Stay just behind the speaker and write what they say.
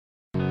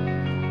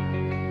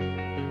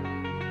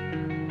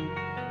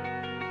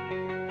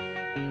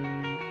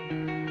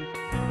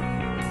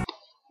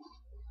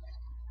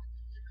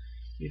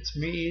It's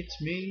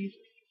me.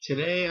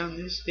 Today on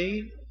this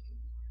date,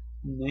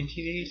 in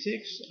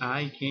 1986,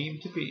 I came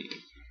to be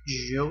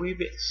Joey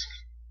Bisc.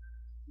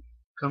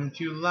 Come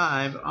to you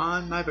live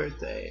on my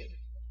birthday.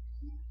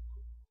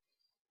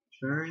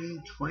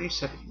 Turned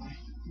 27.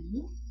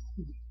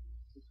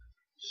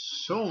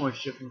 So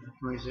much different from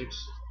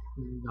 26.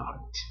 Not.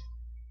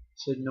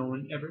 Said no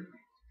one ever.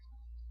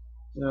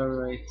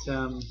 Alright,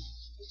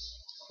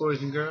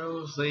 boys and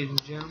girls, ladies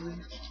and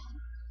gentlemen,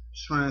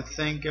 just want to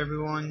thank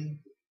everyone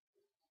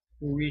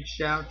who reached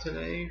out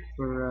today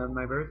for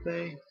my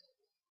birthday.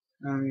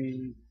 I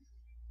mean,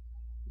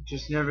 it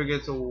just never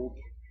gets old.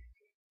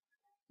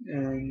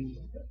 And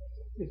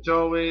it's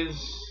always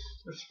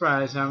a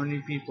surprise how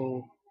many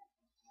people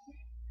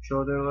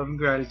show their love and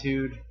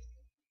gratitude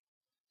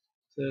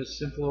to a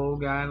simple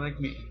old guy like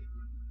me.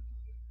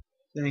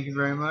 Thank you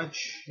very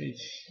much.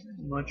 It's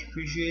much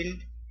appreciated.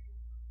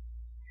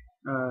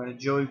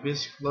 Joey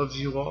Bisc loves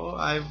you all.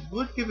 I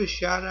would give a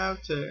shout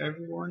out to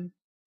everyone,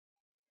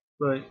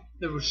 but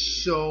there were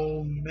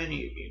so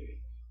many of you.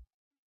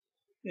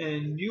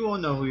 And you all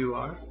know who you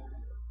are.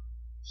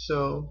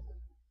 So,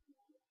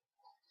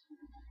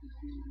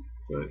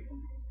 but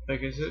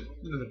like I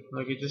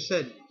just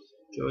said,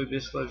 Joey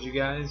Bisc loves you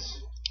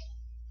guys.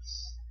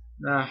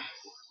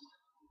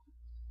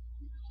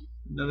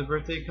 Another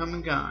birthday come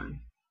and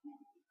gone.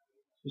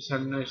 Just had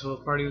a nice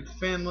little party with the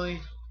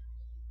family.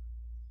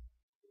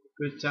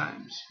 Good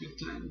times, good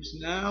times.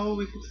 Now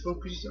we can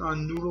focus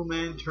on Noodle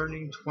Man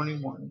turning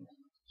 21.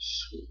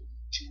 Sweet.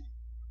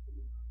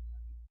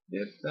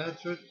 Yep,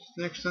 that's what's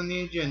next on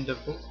the agenda,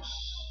 folks.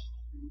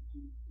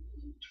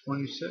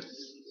 27.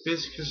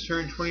 Bisc has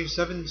turned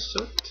 27.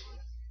 SUTT.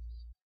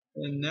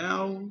 And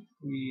now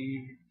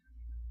we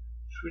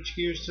switch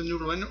gears to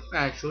Noodle.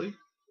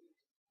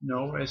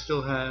 No, I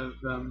still have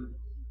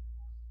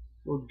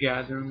a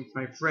gathering with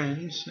my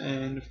friends,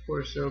 and of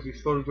course there will be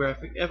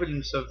photographic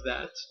evidence of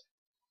that.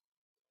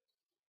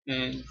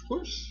 And of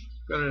course,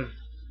 gotta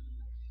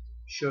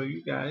show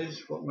you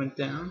guys what went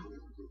down.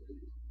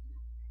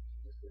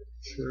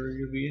 Sure,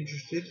 you'll be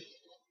interested.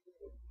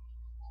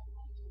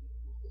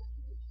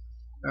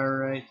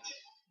 Alright,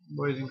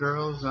 boys and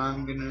girls,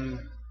 I'm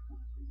gonna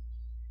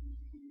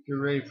get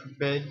ready for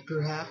bed,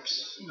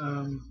 perhaps.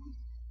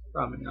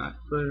 Probably not,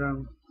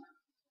 but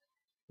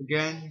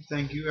again,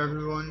 thank you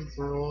everyone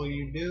for all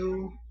you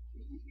do.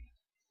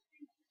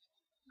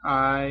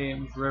 I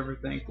am forever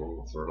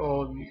thankful for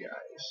all of you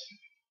guys.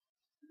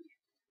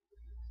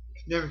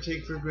 Never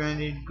take for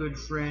granted good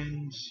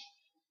friends,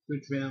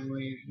 good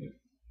family.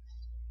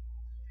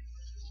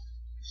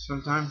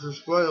 Sometimes we're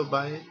spoiled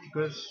by it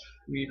because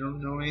we don't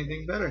know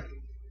anything better.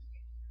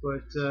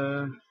 But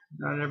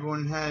not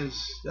everyone has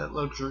that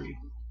luxury.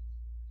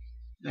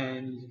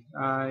 And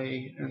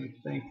I am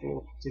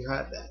thankful to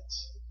have that.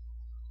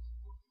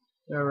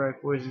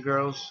 Alright, boys and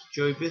girls,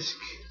 Joey Bisc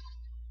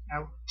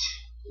out.